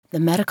The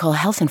medical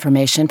health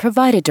information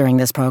provided during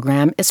this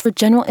program is for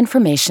general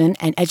information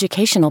and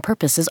educational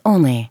purposes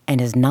only and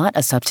is not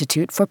a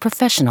substitute for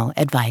professional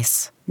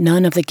advice.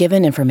 None of the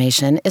given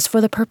information is for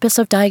the purpose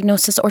of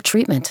diagnosis or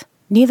treatment.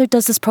 Neither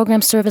does this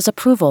program serve as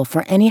approval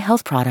for any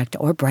health product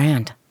or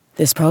brand.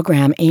 This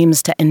program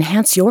aims to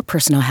enhance your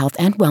personal health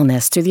and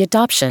wellness through the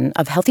adoption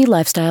of healthy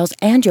lifestyles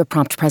and your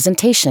prompt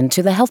presentation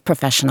to the health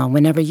professional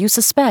whenever you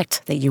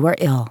suspect that you are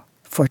ill.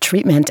 For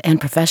treatment and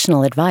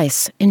professional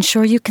advice,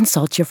 ensure you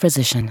consult your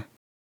physician.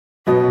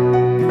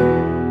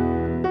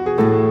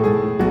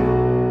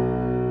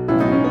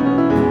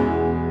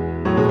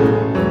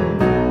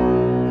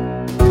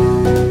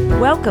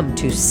 Welcome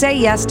to Say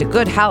Yes to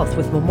Good Health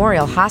with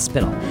Memorial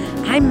Hospital.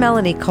 I'm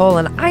Melanie Cole,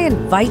 and I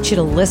invite you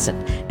to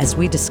listen as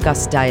we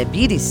discuss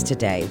diabetes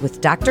today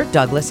with Dr.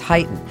 Douglas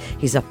Heighton.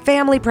 He's a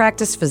family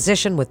practice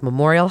physician with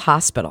Memorial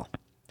Hospital.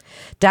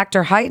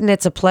 Dr. Heighton,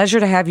 it's a pleasure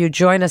to have you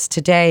join us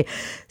today.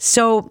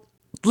 So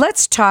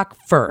let's talk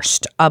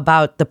first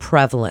about the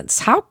prevalence.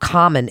 How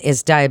common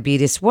is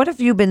diabetes? What have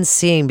you been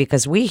seeing?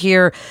 Because we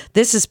hear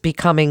this is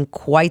becoming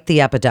quite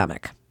the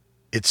epidemic.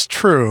 It's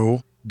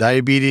true.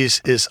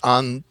 Diabetes is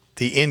on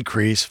the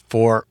increase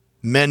for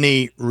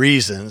many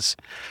reasons.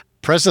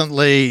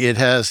 Presently, it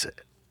has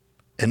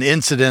an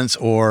incidence,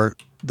 or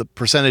the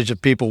percentage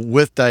of people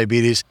with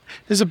diabetes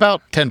is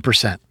about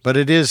 10%, but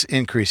it is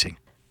increasing.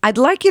 I'd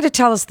like you to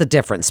tell us the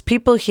difference.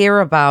 People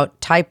hear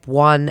about type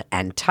 1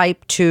 and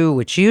type 2,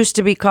 which used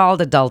to be called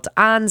adult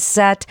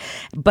onset,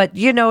 but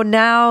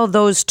now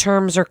those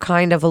terms are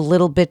kind of a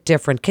little bit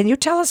different. Can you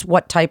tell us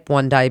what type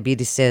 1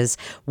 diabetes is,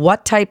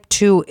 what type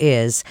 2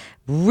 is,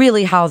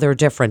 really how they're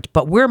different?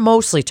 But we're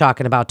mostly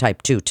talking about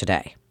type 2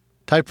 today.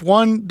 Type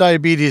 1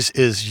 diabetes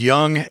is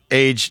young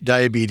age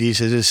diabetes.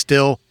 It is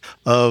still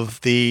of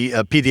the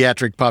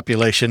pediatric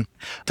population.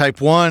 Type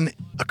 1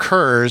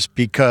 occurs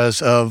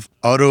because of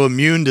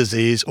autoimmune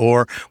disease,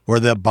 or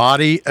where the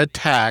body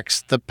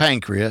attacks the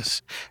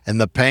pancreas, and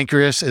the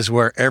pancreas is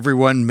where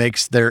everyone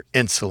makes their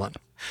insulin.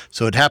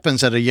 So it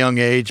happens at a young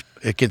age.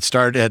 It can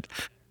start at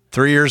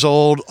 3 years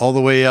old all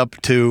the way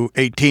up to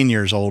 18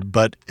 years old,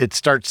 but it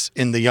starts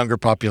in the younger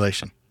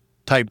population.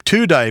 Type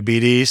 2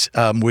 diabetes,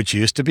 which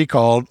used to be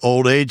called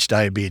old age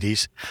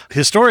diabetes,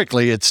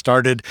 historically it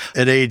started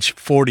at age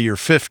 40 or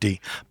 50,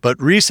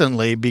 but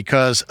recently,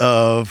 because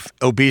of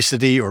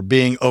obesity or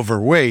being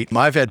overweight,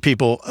 I've had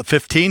people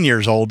 15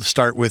 years old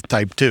start with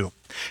type 2.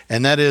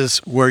 And that is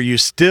where you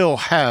still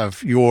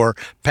have your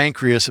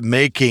pancreas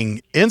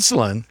making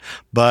insulin,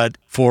 but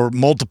for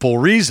multiple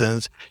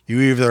reasons, you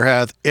either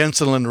have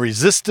insulin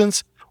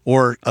resistance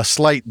or a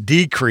slight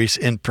decrease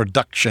in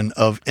production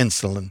of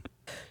insulin.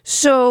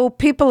 So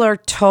people are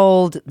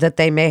told that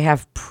they may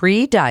have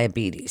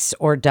pre-diabetes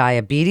or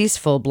diabetes,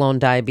 full-blown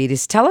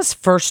diabetes. Tell us,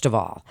 first of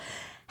all,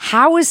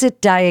 how is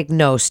it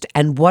diagnosed,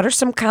 and what are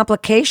some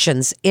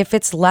complications if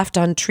it's left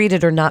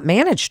untreated or not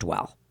managed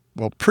well?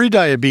 Well,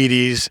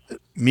 pre-diabetes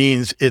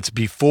means it's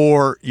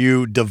before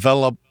you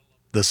develop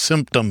the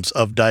symptoms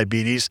of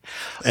diabetes.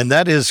 And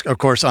that is, of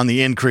course, on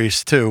the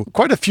increase too.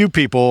 Quite a few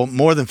people,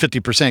 more than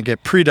 50%,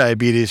 get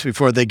pre-diabetes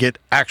before they get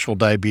actual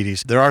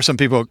diabetes. There are some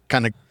people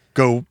kind of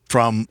go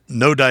from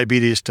no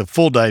diabetes to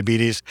full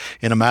diabetes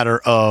in a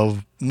matter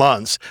of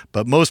months,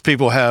 but most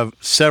people have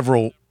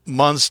several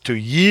months to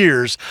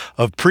years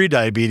of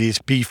pre-diabetes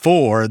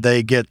before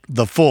they get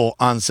the full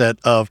onset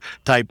of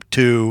type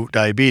 2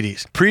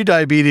 diabetes.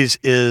 Pre-diabetes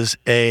is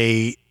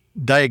a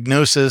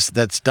diagnosis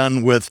that's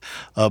done with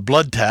a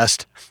blood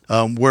test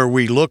where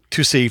we look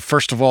to see,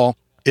 first of all,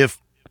 if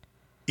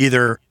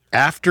either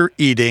after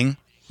eating,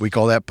 we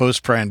call that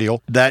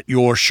postprandial, that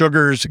your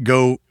sugars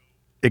go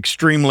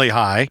extremely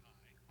high,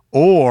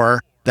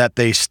 or that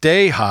they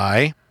stay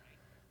high,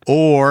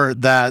 or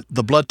that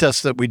the blood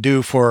test that we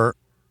do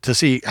to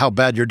see how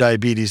bad your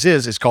diabetes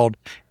is called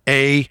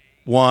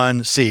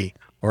A1C,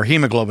 or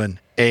hemoglobin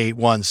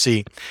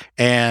A1C.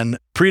 And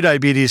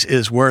prediabetes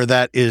is where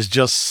that is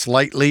just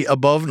slightly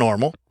above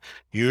normal.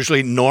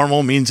 Usually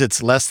normal means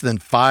it's less than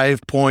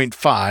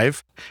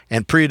 5.5,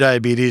 and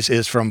prediabetes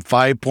is from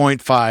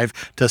 5.5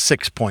 to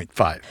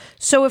 6.5.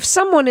 So if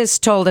someone is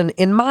told, and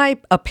in my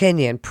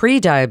opinion,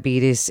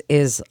 prediabetes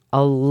is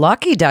a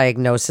lucky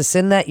diagnosis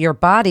in that your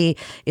body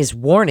is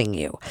warning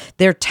you.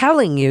 They're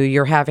telling you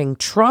you're having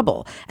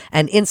trouble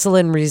and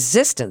insulin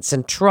resistance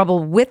and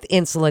trouble with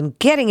insulin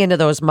getting into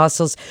those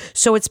muscles.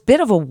 So it's a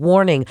bit of a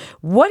warning.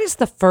 What is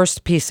the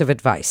first piece of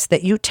advice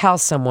that you tell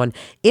someone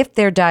if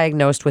they're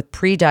diagnosed with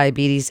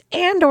prediabetes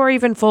and or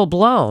even full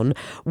blown?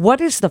 What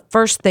is the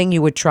first thing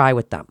you would try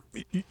with them?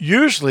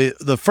 Usually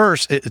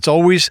it's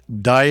always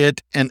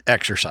diet and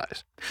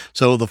exercise.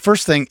 So the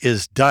first thing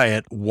is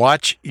diet.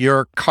 Watch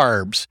your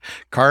carbs.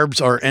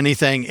 Carbs are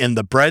anything in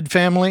the bread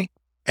family,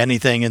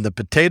 anything in the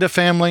potato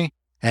family,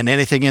 and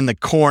anything in the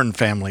corn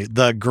family,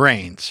 the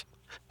grains.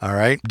 All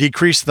right.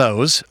 Decrease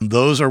those.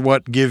 Those are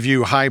what give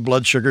you high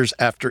blood sugars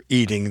after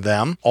eating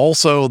them.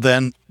 Also,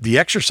 then the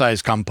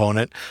exercise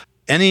component.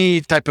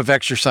 Any type of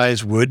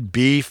exercise would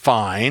be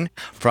fine,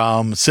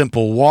 from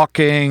simple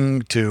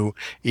walking to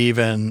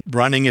even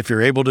running if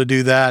you're able to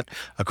do that.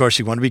 Of course,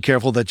 you want to be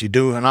careful that you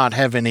do not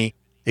have any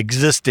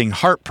existing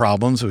heart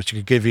problems, which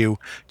could give you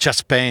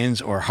chest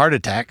pains or heart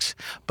attacks.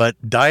 But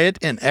diet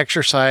and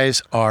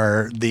exercise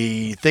are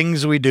the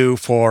things we do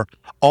for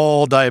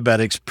all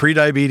diabetics,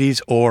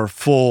 prediabetes or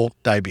full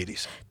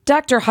diabetes.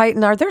 Dr.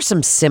 Heighton, are there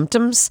some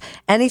symptoms,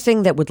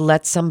 anything that would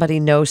let somebody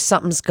know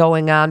something's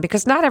going on?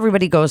 Because not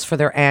everybody goes for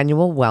their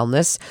annual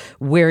wellness,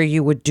 where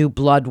you would do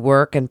blood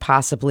work and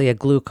possibly a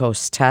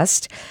glucose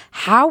test.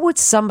 How would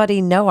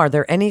somebody know? Are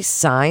there any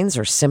signs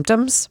or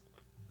symptoms?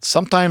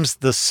 Sometimes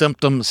the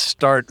symptoms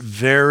start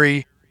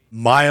very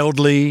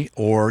mildly,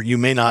 or you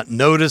may not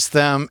notice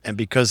them, and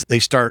because they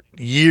start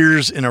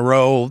years in a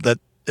row, that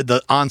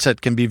the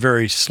onset can be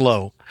very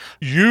slow.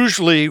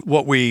 Usually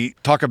what we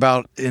talk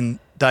about in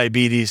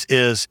diabetes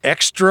is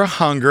extra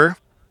hunger,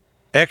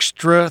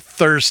 extra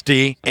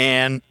thirsty,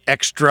 and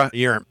extra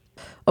urine.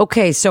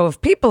 Okay, so if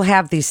people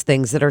have these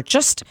things that are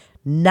just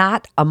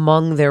not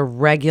among their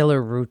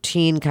regular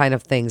routine kind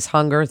of things,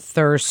 hunger,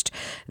 thirst,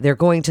 they're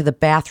going to the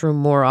bathroom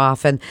more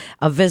often,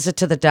 a visit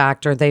to the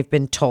doctor, they've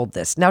been told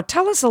this. Now,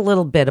 tell us a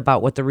little bit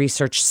about what the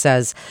research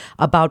says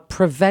about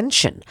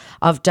prevention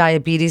of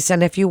diabetes.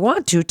 And if you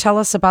want to, tell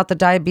us about the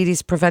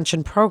diabetes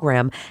prevention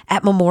program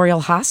at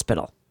Memorial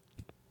Hospital.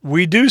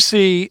 We do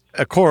see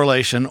a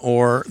correlation,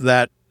 or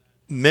that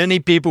many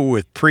people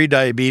with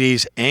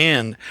prediabetes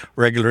and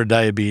regular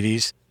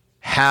diabetes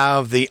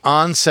have the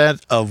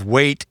onset of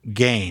weight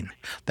gain.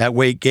 That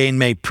weight gain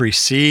may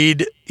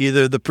precede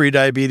either the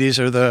prediabetes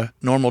or the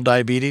normal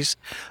diabetes,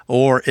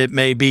 or it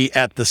may be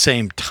at the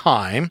same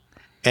time,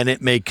 and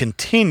it may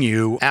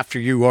continue after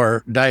you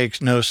are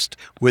diagnosed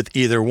with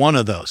either one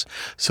of those.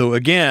 So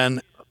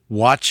again,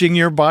 watching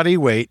your body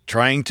weight,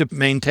 trying to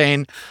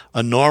maintain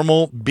a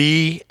normal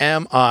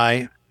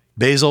BMI,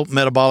 basal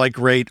metabolic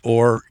rate,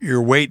 or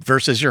your weight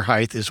versus your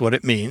height is what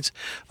it means.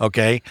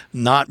 Okay.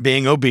 Not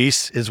being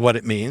obese is what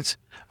it means.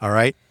 All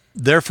right.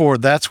 Therefore,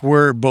 that's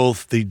where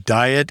both the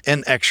diet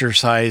and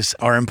exercise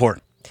are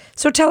important.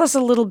 So tell us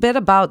a little bit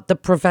about the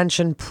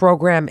prevention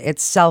program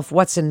itself.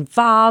 What's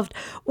involved?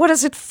 What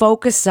does it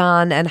focus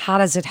on? And how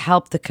does it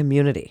help the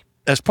community?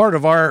 As part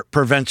of our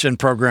prevention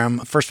program,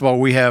 first of all,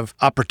 we have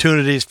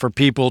opportunities for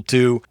people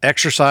to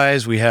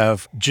exercise. We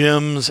have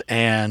gyms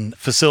and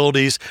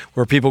facilities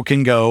where people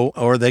can go,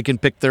 or they can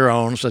pick their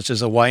own, such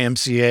as a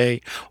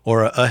YMCA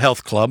or a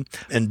health club,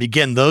 and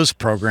begin those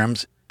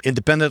programs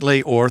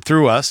independently or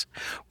through us.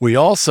 We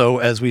also,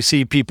 as we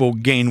see people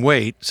gain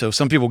weight, so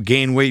some people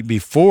gain weight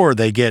before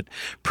they get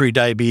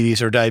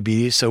prediabetes or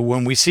diabetes. So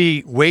when we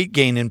see weight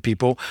gain in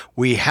people,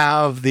 we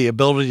have the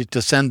ability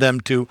to send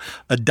them to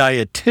a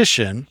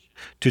dietitian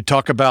to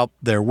talk about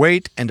their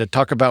weight and to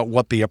talk about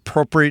what the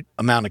appropriate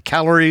amount of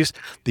calories,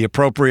 the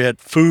appropriate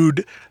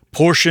food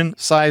portion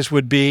size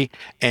would be,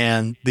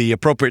 and the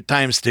appropriate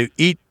times to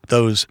eat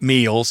those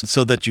meals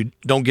so that you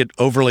don't get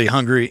overly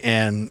hungry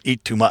and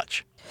eat too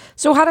much.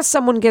 So how does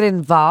someone get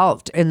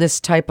involved in this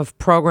type of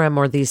program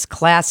or these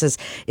classes?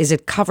 Is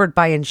it covered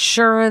by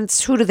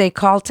insurance? Who do they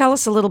call? Tell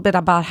us a little bit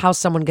about how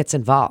someone gets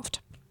involved.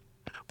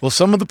 Well,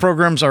 some of the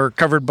programs are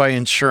covered by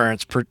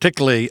insurance,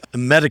 particularly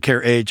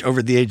Medicare age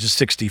over the age of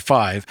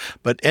 65,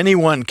 but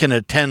anyone can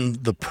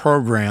attend the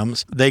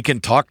programs. They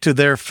can talk to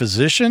their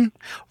physician,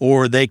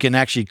 or they can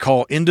actually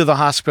call into the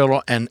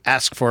hospital and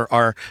ask for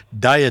our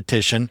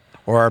dietitian,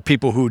 or our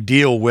people who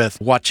deal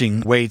with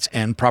watching weights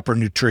and proper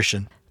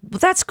nutrition. Well,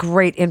 that's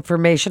great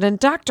information. And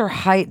Dr.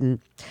 Heighton,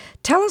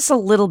 tell us a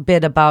little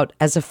bit about,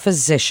 as a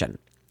physician,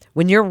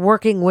 when you're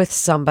working with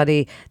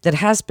somebody that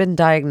has been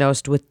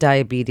diagnosed with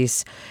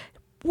diabetes,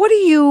 what do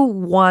you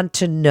want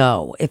to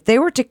know if they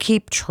were to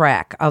keep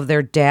track of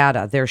their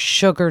data, their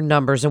sugar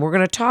numbers? And we're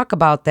going to talk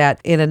about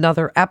that in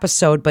another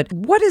episode. But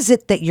what is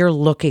it that you're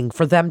looking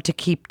for them to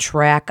keep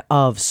track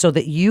of so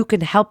that you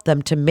can help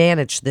them to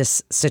manage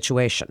this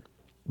situation?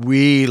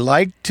 We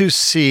like to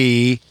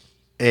see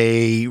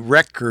a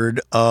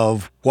record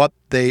of what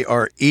they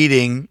are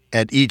eating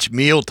at each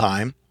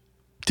mealtime.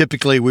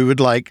 Typically, we would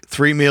like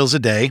 3 meals a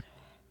day.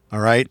 All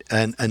right.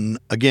 And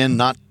again,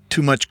 not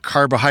too much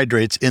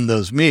carbohydrates in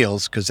those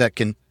meals, because that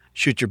can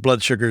shoot your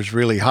blood sugars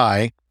really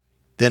high.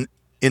 Then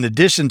in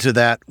addition to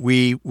that,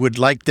 we would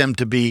like them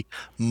to be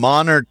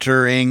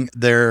monitoring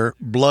their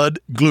blood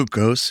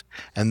glucose,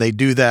 and they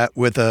do that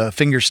with a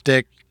finger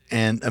stick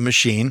and a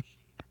machine,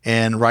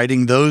 and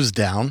writing those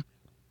down.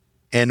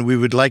 And we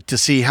would like to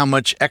see how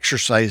much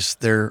exercise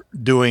they're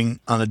doing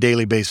on a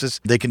daily basis.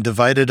 They can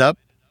divide it up,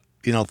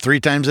 3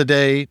 times a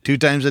day, 2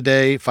 times a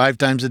day, 5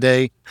 times a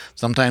day.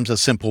 Sometimes a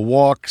simple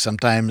walk,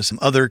 sometimes some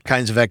other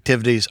kinds of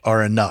activities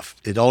are enough.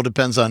 It all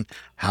depends on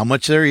how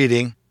much they're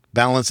eating,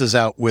 balances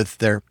out with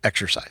their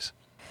exercise.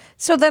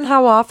 So then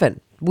how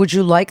often would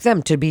you like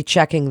them to be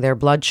checking their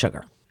blood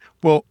sugar?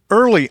 Well,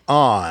 early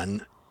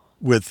on,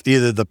 with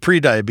either the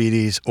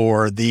prediabetes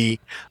or the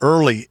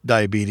early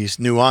diabetes,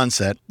 new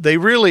onset, they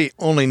really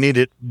only need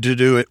to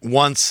do it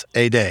once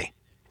a day.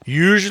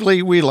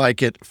 Usually we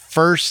like it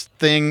first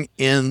thing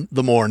in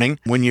the morning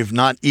when you've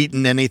not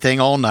eaten anything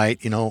all night.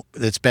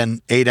 It's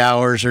been 8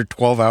 hours or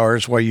 12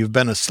 hours while you've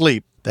been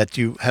asleep that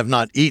you have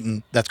not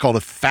eaten. That's called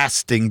a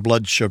fasting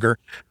blood sugar.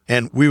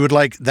 And we would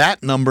like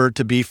that number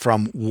to be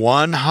from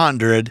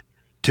 100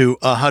 to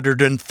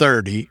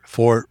 130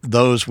 for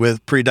those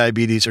with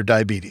prediabetes or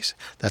diabetes.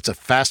 That's a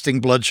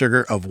fasting blood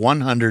sugar of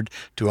 100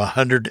 to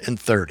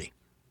 130.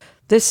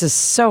 This is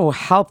so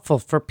helpful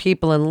for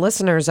people and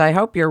listeners. I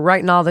hope you're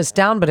writing all this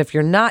down, but if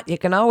you're not, you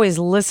can always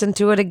listen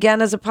to it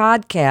again as a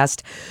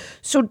podcast.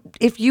 So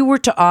if you were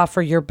to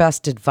offer your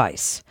best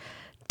advice,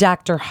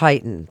 Dr.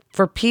 Hyten,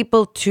 for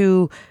people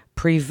to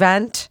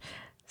prevent,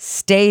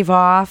 stave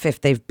off,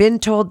 if they've been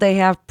told they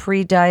have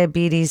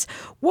prediabetes,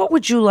 what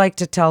would you like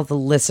to tell the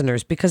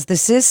listeners? Because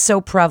this is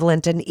so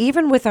prevalent, and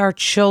even with our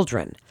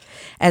children,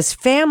 as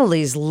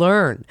families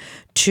learn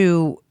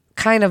to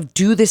kind of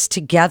do this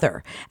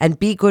together and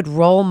be good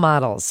role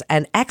models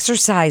and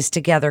exercise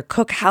together,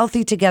 cook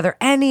healthy together,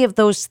 any of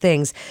those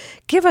things.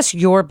 Give us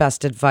your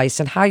best advice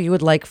on how you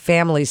would like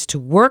families to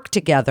work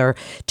together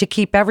to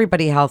keep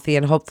everybody healthy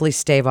and hopefully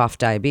stave off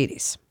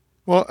diabetes.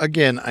 Well,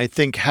 again, I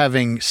think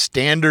having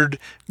standard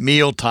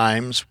meal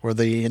times where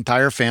the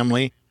entire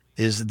family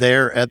is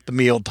there at the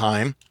meal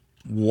time,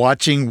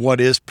 watching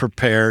what is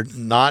prepared,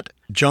 not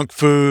junk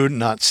food,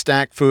 not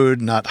snack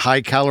food, not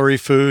high-calorie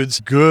foods,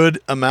 good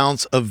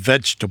amounts of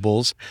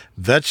vegetables.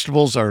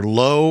 Vegetables are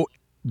low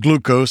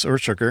glucose or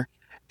sugar,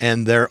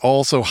 and they're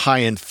also high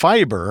in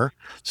fiber.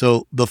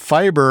 So the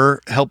fiber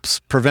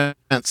helps prevent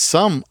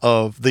some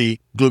of the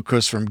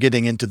glucose from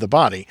getting into the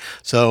body.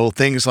 So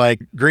things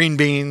like green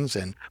beans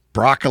and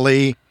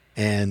broccoli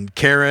and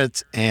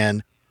carrots,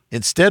 and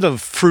instead of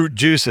fruit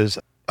juices,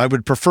 I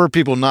would prefer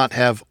people not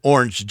have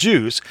orange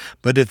juice,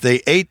 but if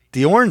they ate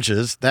the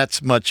oranges,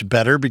 that's much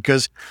better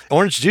because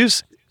orange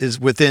juice is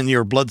within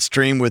your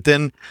bloodstream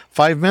within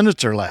 5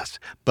 minutes or less.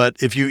 But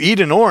if you eat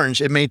an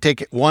orange, it may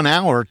take 1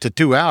 hour to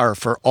 2 hours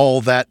for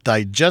all that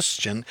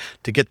digestion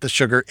to get the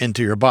sugar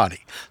into your body.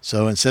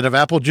 So instead of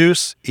apple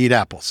juice, eat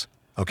apples.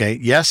 Okay,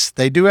 yes,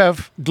 they do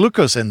have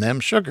glucose in them,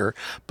 sugar,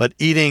 but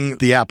eating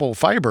the apple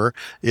fiber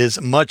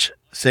is much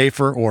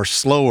safer or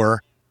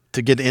slower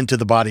to get into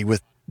the body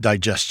with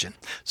digestion.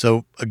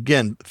 So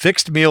again,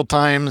 fixed meal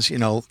times,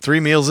 3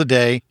 meals a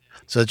day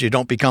so that you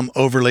don't become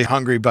overly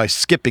hungry by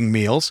skipping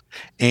meals,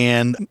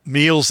 and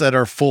meals that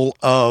are full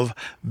of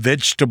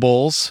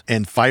vegetables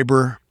and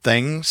fiber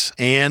things,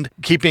 and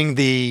keeping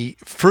the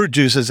fruit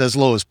juices as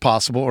low as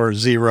possible or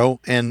zero,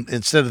 and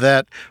instead of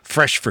that,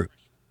 fresh fruit.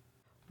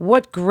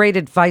 What great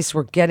advice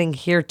we're getting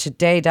here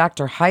today,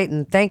 Dr.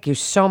 Hyten. Thank you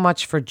so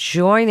much for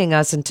joining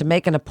us, and to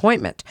make an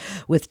appointment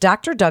with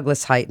Dr.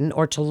 Douglas Hyten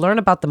or to learn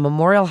about the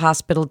Memorial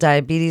Hospital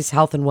Diabetes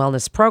Health and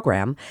Wellness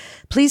Program,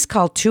 please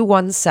call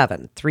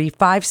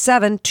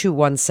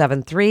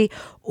 217-357-2173,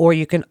 or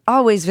you can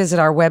always visit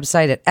our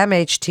website at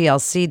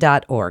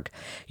mhtlc.org.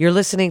 You're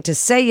listening to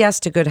Say Yes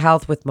to Good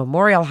Health with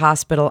Memorial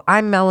Hospital.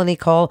 I'm Melanie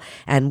Cole,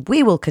 and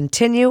we will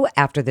continue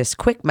after this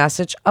quick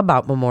message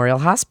about Memorial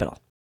Hospital.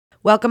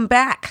 Welcome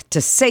back to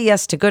Say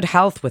Yes to Good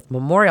Health with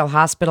Memorial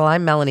Hospital.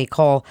 I'm Melanie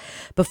Cole.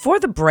 Before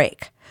the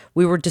break,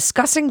 we were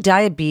discussing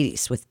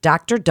diabetes with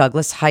Dr.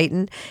 Douglas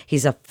Hyten.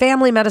 He's a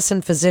family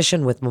medicine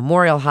physician with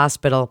Memorial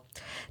Hospital.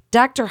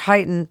 Dr.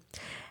 Hyten,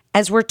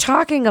 as we're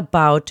talking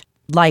about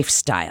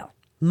lifestyle,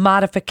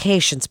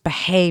 modifications,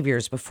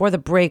 behaviors, before the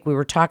break, we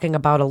were talking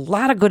about a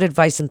lot of good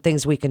advice and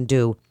things we can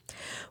do.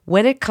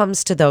 When it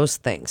comes to those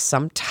things,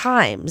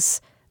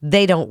 sometimes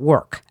they don't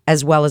work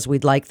as well as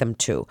we'd like them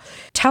to.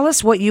 Tell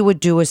us what you would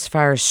do as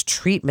far as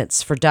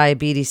treatments for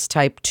diabetes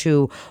type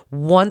 2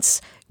 once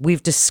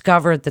we've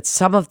discovered that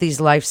some of these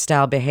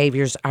lifestyle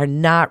behaviors are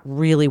not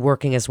really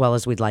working as well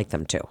as we'd like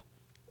them to.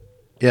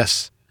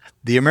 Yes.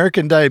 The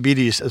American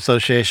Diabetes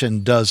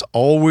Association does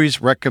always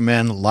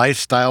recommend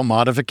lifestyle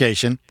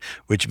modification,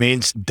 which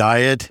means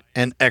diet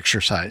and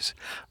exercise,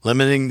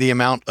 limiting the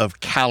amount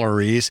of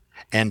calories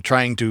and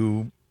trying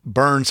to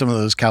burn some of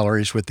those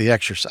calories with the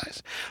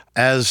exercise.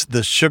 As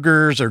the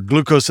sugars or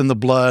glucose in the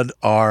blood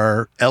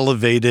are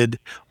elevated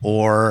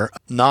or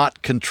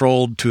not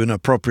controlled to an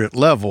appropriate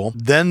level,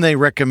 then they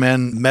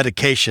recommend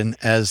medication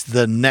as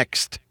the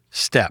next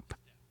step.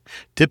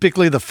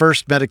 Typically, the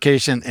first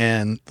medication,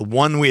 and the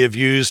one we have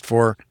used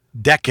for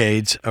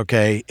decades,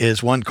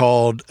 is one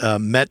called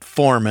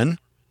metformin,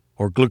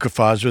 or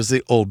glucophage was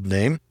the old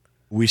name.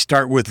 We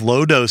start with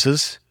low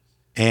doses,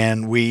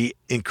 and we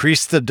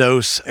increase the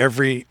dose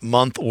every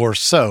month or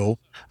so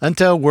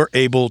until we're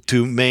able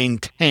to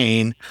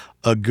maintain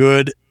a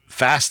good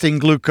fasting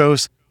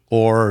glucose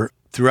or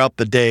throughout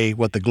the day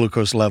what the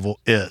glucose level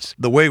is.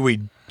 The way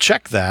we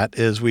check that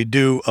is we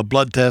do a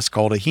blood test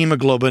called a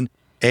hemoglobin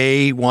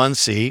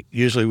A1C.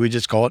 Usually we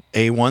just call it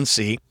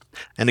A1C.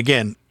 And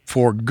again,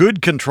 for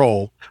good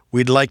control,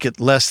 we'd like it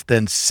less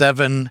than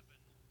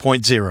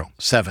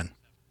 7.07.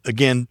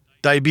 Again,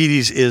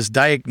 diabetes is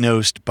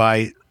diagnosed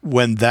by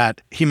when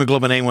that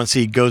hemoglobin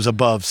A1C goes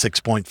above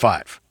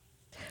 6.5.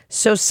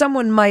 So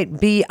someone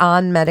might be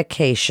on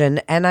medication,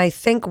 and I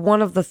think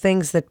one of the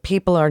things that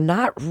people are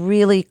not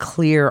really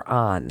clear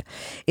on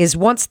is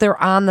once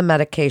they're on the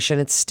medication,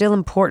 it's still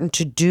important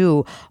to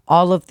do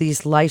all of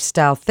these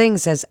lifestyle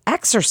things, as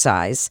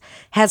exercise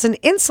has an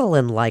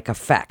insulin-like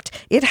effect.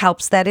 It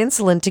helps that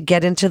insulin to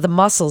get into the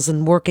muscles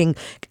and working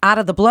out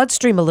of the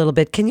bloodstream a little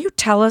bit. Can you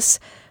tell us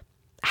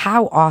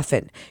how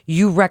often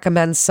you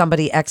recommend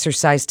somebody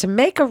exercise to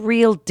make a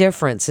real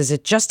difference? Is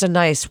it just a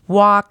nice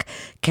walk?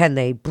 Can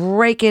they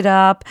break it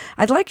up?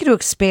 I'd like you to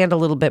expand a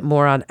little bit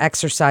more on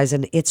exercise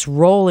and its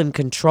role in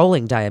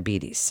controlling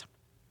diabetes.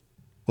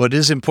 Well, it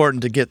is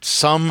important to get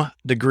some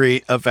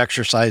degree of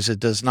exercise. It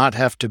does not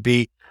have to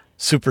be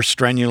super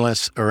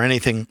strenuous or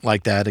anything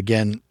like that.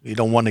 Again, you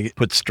don't want to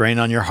put strain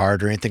on your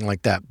heart or anything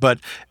like that. But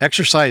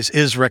exercise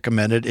is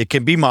recommended. It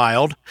can be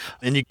mild,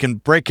 and you can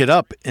break it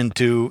up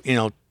into,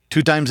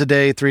 2 times a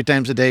day, 3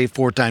 times a day,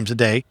 4 times a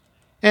day.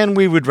 And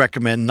we would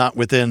recommend not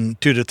within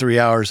 2 to 3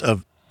 hours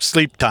of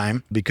sleep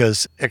time,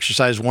 because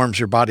exercise warms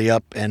your body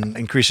up and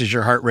increases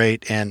your heart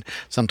rate and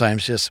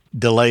sometimes just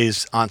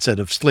delays onset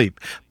of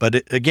sleep.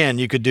 But again,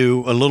 you could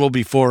do a little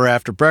before or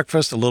after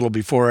breakfast, a little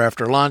before or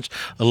after lunch,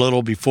 a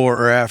little before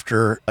or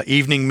after an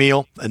evening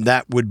meal, and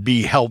that would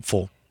be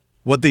helpful.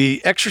 What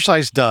the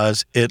exercise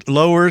does, it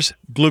lowers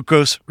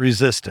glucose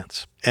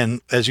resistance. And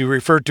as you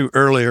referred to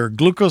earlier,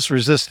 glucose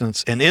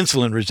resistance and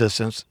insulin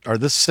resistance are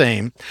the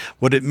same.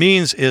 What it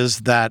means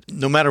is that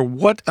no matter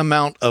what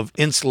amount of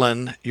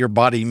insulin your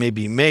body may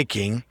be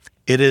making,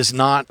 it is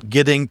not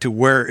getting to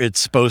where it's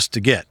supposed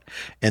to get,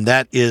 and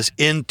that is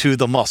into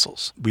the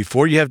muscles.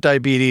 Before you have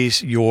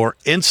diabetes, your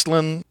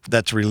insulin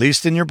that's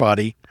released in your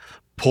body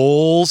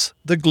pulls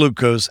the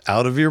glucose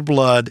out of your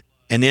blood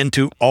and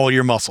into all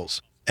your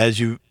muscles. As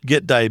you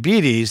get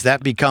diabetes,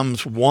 that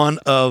becomes one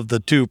of the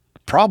 2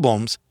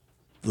 problems.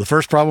 The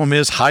first problem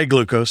is high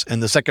glucose,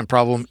 and the second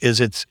problem is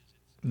it's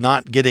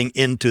not getting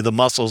into the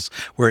muscles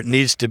where it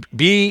needs to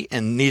be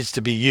and needs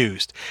to be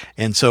used.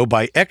 And so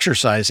by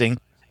exercising,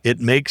 it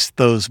makes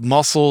those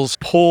muscles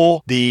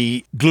pull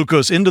the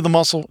glucose into the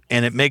muscle,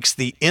 and it makes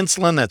the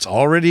insulin that's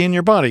already in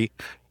your body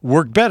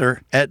work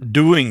better at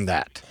doing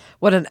that.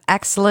 What an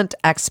excellent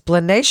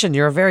explanation.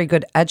 You're a very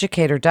good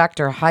educator,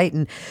 Dr.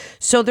 Hyten.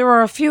 So there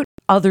are a few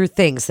other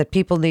things that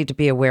people need to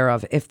be aware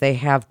of if they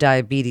have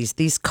diabetes,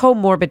 these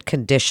comorbid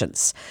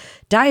conditions.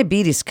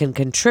 Diabetes can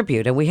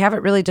contribute, and we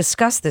haven't really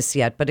discussed this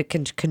yet, but it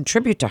can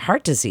contribute to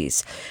heart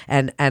disease,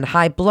 and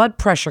high blood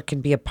pressure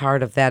can be a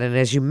part of that. And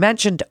as you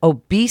mentioned,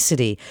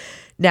 obesity.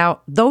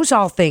 Now, those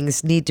all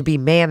things need to be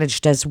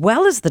managed as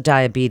well as the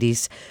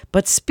diabetes,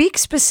 but speak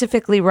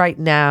specifically right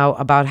now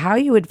about how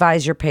you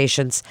advise your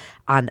patients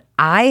on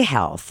eye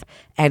health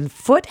and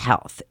foot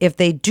health if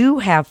they do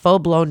have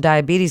full-blown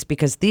diabetes,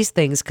 because these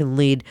things can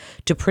lead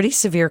to pretty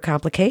severe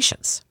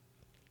complications.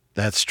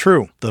 That's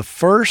true. The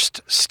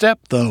first step,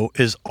 though,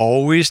 is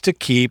always to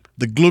keep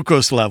the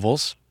glucose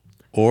levels,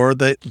 or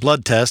the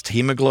blood test,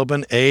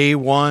 hemoglobin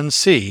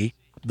A1C.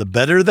 The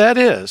better that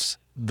is,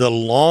 the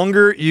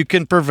longer you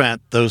can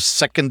prevent those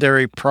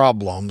secondary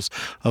problems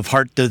of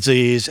heart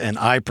disease and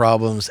eye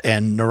problems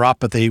and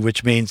neuropathy,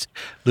 which means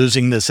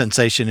losing the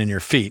sensation in your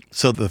feet.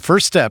 So the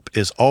first step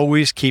is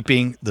always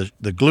keeping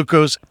the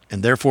glucose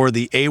and therefore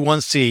the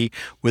A1C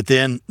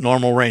within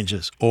normal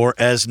ranges, or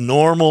as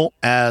normal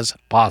as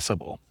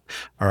possible.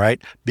 All right.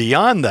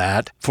 Beyond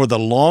that, for the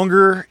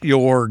longer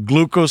your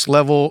glucose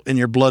level in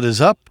your blood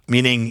is up,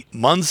 meaning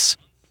months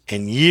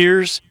and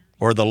years,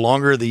 or the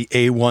longer the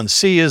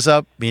A1C is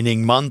up,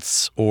 meaning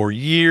months or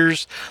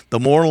years, the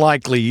more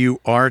likely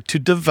you are to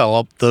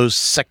develop those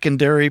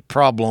secondary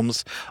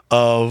problems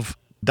of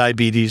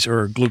diabetes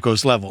or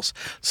glucose levels,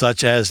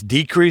 such as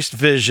decreased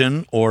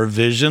vision or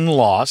vision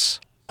loss,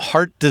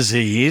 heart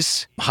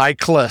disease, high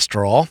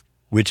cholesterol,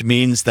 which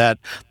means that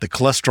the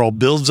cholesterol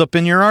builds up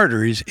in your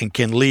arteries and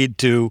can lead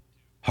to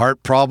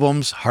heart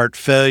problems, heart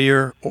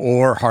failure,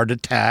 or heart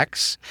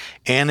attacks.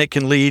 And it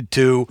can lead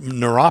to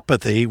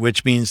neuropathy,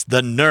 which means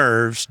the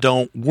nerves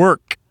don't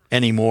work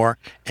anymore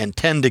and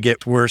tend to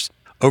get worse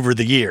over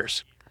the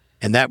years.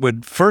 And that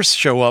would first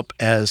show up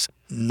as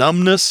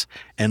numbness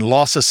and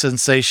loss of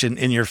sensation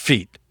in your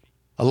feet.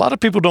 A lot of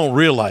people don't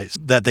realize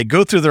that they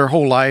go through their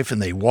whole life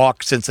and they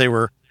walk since they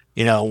were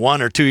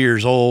 1 or 2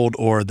 years old,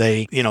 or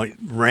they,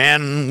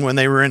 ran when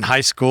they were in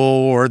high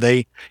school, or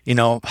they,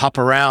 hop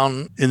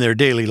around in their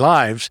daily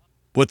lives.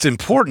 What's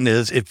important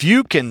is if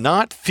you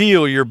cannot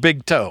feel your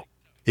big toe,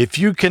 if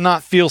you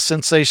cannot feel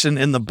sensation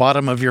in the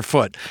bottom of your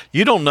foot,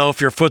 you don't know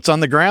if your foot's on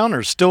the ground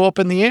or still up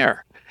in the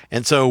air.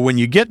 And so when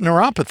you get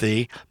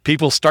neuropathy,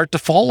 people start to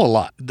fall a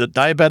lot. The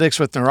diabetics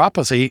with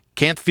neuropathy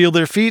can't feel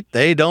their feet.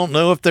 They don't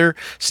know if they're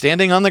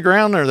standing on the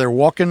ground or they're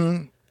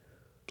walking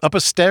up a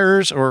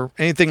stairs or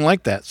anything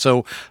like that.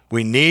 So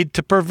we need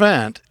to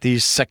prevent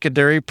these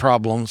secondary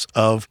problems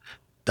of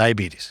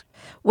diabetes.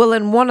 Well,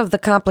 and one of the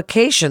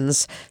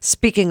complications,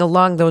 speaking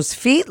along those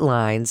feet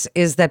lines,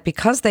 is that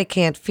because they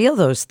can't feel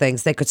those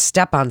things, they could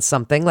step on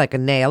something like a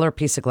nail or a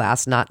piece of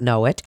glass, not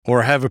know it.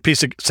 Or have a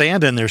piece of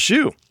sand in their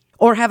shoe.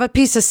 or have a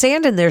piece of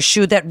sand in their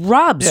shoe that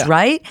rubs,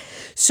 right?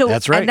 So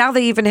That's right. And now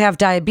they even have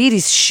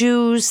diabetes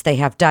shoes, they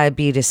have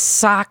diabetes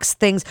socks,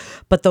 things,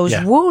 but those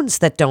wounds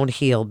that don't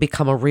heal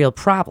become a real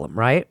problem,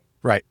 right?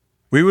 Right.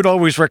 We would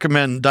always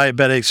recommend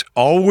diabetics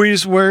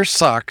always wear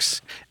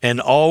socks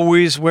and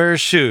always wear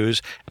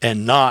shoes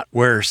and not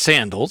wear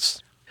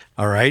sandals,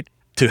 all right,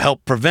 to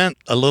help prevent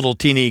a little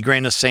teeny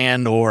grain of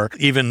sand or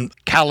even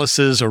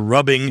calluses or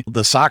rubbing.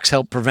 The socks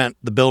help prevent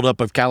the buildup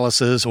of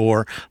calluses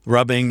or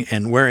rubbing,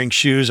 and wearing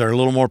shoes are a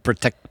little more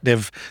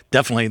protective,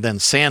 definitely, than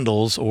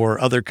sandals or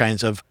other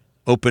kinds of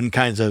open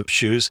kinds of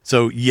shoes.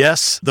 So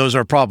yes, those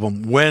are a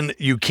problem. When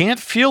you can't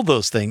feel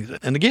those things,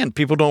 and again,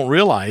 people don't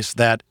realize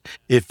that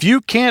if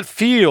you can't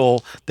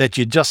feel that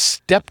you just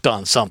stepped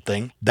on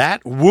something,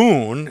 that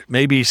wound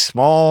may be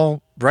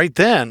small right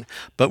then,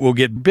 but will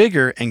get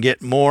bigger and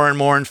get more and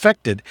more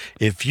infected.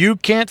 If you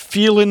can't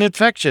feel an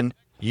infection,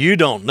 you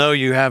don't know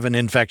you have an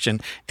infection,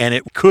 and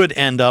it could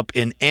end up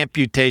in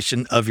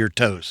amputation of your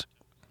toes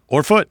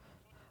or foot.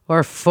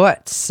 Or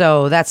foot.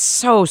 So that's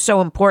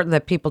so important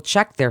that people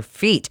check their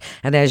feet.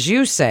 And as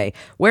you say,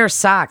 wear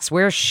socks,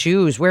 wear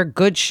shoes, wear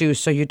good shoes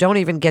so you don't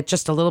even get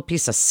just a little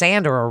piece of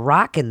sand or a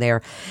rock in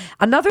there.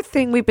 Another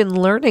thing we've been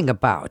learning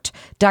about,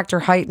 Dr.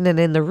 Huyton, and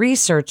in the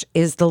research,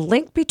 is the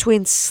link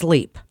between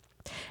sleep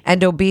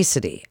and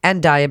obesity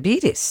and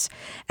diabetes.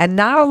 And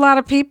now a lot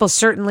of people,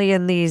 certainly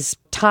in these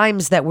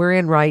times that we're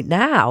in right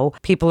now,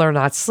 people are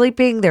not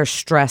sleeping, they're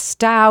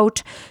stressed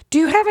out. Do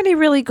you have any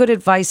really good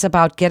advice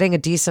about getting a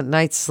decent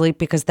night's sleep?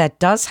 Because that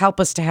does help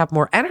us to have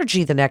more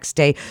energy the next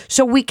day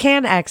so we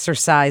can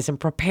exercise and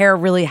prepare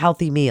really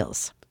healthy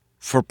meals.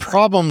 For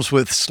problems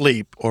with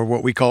sleep, or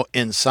what we call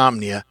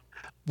insomnia,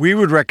 we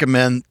would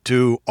recommend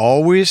to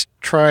always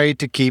try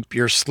to keep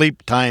your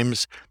sleep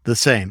times the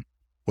same.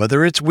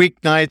 Whether it's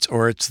weeknights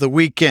or it's the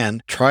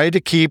weekend, try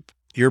to keep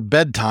your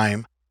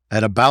bedtime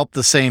at about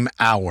the same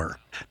hour.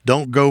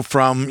 Don't go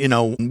from,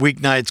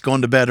 weeknights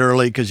going to bed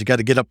early because you got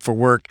to get up for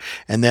work.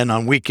 And then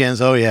on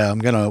weekends, I'm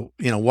going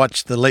to,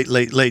 watch the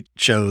late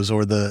shows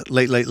or the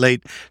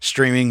late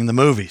streaming the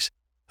movies.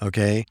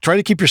 Okay. Try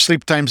to keep your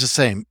sleep times the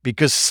same,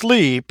 because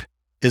sleep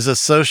is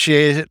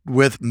associated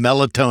with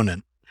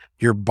melatonin.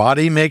 Your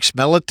body makes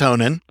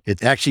melatonin.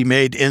 It's actually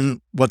made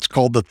in what's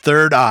called the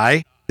third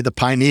eye, the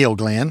pineal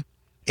gland.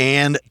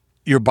 And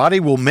your body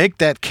will make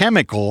that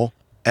chemical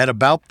at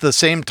about the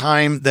same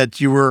time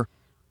that you were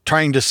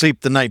trying to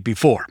sleep the night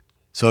before.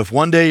 So if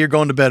one day you're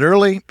going to bed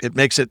early, it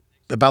makes it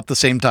about the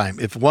same time.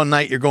 If one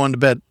night you're going to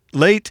bed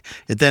late,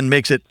 it then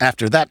makes it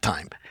after that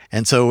time.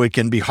 And so it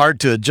can be hard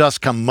to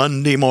adjust come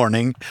Monday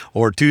morning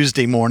or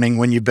Tuesday morning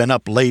when you've been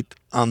up late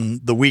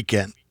on the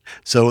weekend.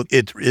 So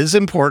it is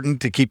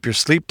important to keep your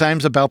sleep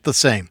times about the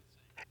same.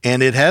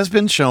 And it has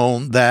been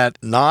shown that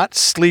not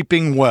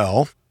sleeping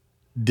well,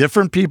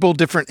 different people,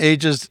 different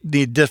ages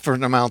need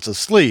different amounts of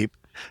sleep.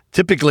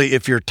 Typically,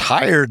 if you're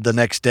tired the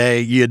next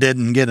day, you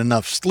didn't get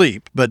enough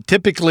sleep. But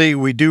typically,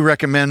 we do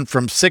recommend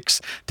from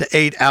 6 to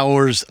 8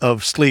 hours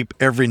of sleep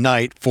every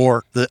night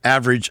for the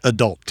average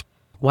adult.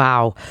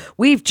 Wow.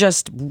 We've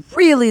just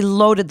really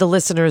loaded the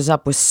listeners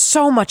up with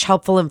so much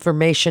helpful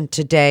information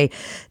today.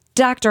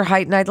 Dr.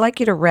 Huyton, I'd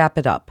like you to wrap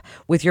it up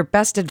with your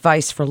best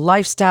advice for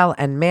lifestyle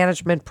and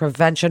management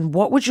prevention.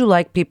 What would you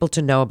like people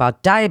to know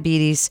about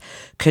diabetes,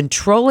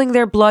 controlling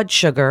their blood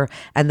sugar,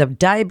 and the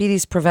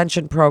diabetes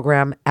prevention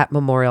program at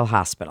Memorial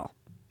Hospital?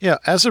 Yeah,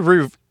 as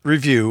a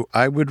review,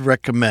 I would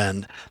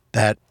recommend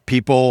that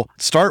people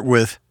start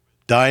with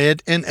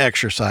diet and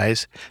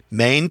exercise,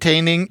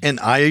 maintaining an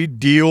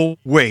ideal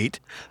weight.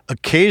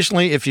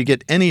 Occasionally, if you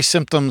get any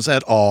symptoms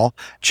at all,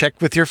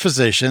 check with your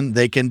physician.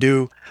 They can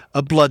do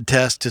a blood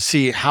test to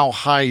see how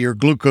high your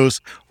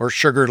glucose or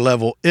sugar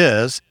level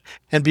is.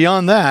 And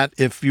beyond that,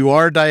 if you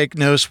are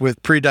diagnosed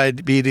with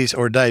prediabetes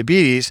or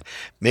diabetes,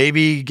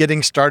 maybe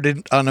getting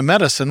started on a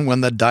medicine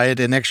when the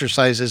diet and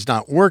exercise is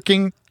not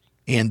working,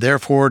 and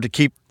therefore to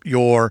keep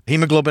your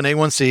hemoglobin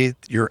A1C,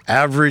 your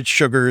average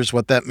sugar is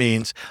what that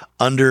means,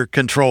 under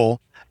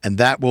control. And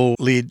that will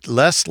lead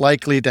less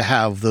likely to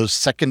have those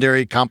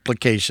secondary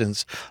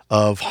complications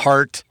of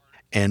heart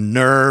and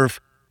nerve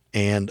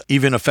and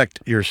even affect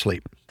your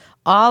sleep.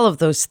 All of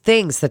those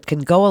things that can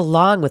go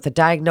along with a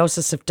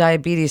diagnosis of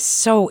diabetes,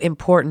 so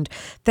important.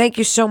 Thank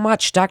you so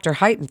much, Dr.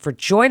 Huyton, for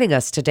joining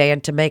us today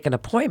and to make an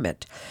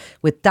appointment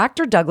with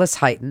Dr. Douglas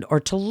Huyton, or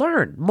to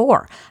learn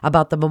more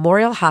about the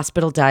Memorial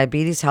Hospital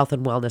Diabetes Health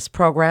and Wellness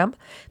Program.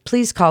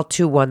 Please call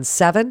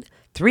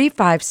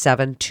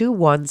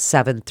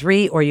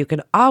 217-357-2173, or you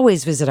can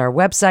always visit our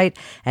website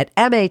at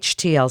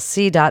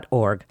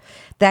mhtlc.org.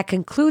 That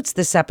concludes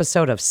this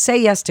episode of Say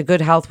Yes to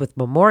Good Health with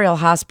Memorial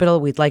Hospital.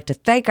 We'd like to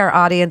thank our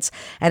audience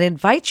and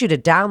invite you to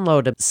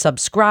download,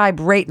 subscribe,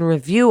 rate, and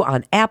review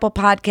on Apple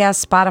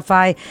Podcasts,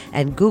 Spotify,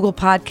 and Google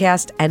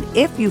Podcasts. And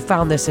if you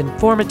found this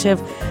informative,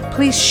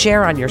 please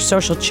share on your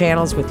social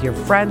channels with your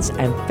friends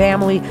and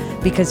family,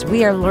 because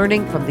we are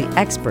learning from the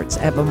experts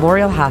at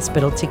Memorial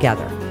Hospital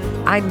together.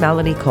 I'm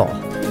Melanie Cole.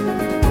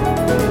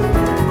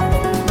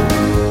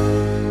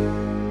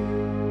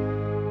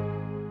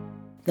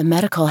 The The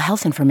medical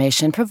health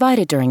information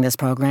provided during this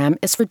program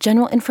is for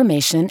general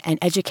information and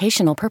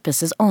educational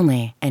purposes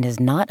only and is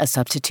not a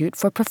substitute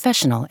for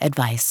professional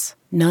advice.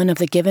 None of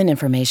the given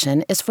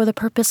information is for the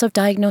purpose of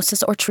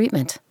diagnosis or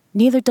treatment.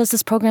 Neither does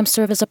this program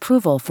serve as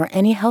approval for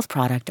any health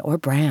product or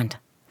brand.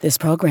 This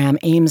program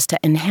aims to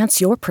enhance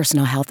your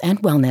personal health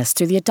and wellness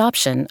through the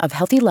adoption of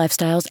healthy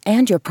lifestyles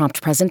and your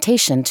prompt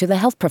presentation to the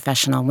health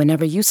professional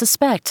whenever you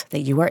suspect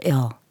that you are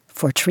ill.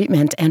 For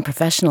treatment and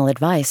professional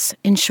advice,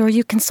 ensure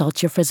you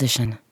consult your physician.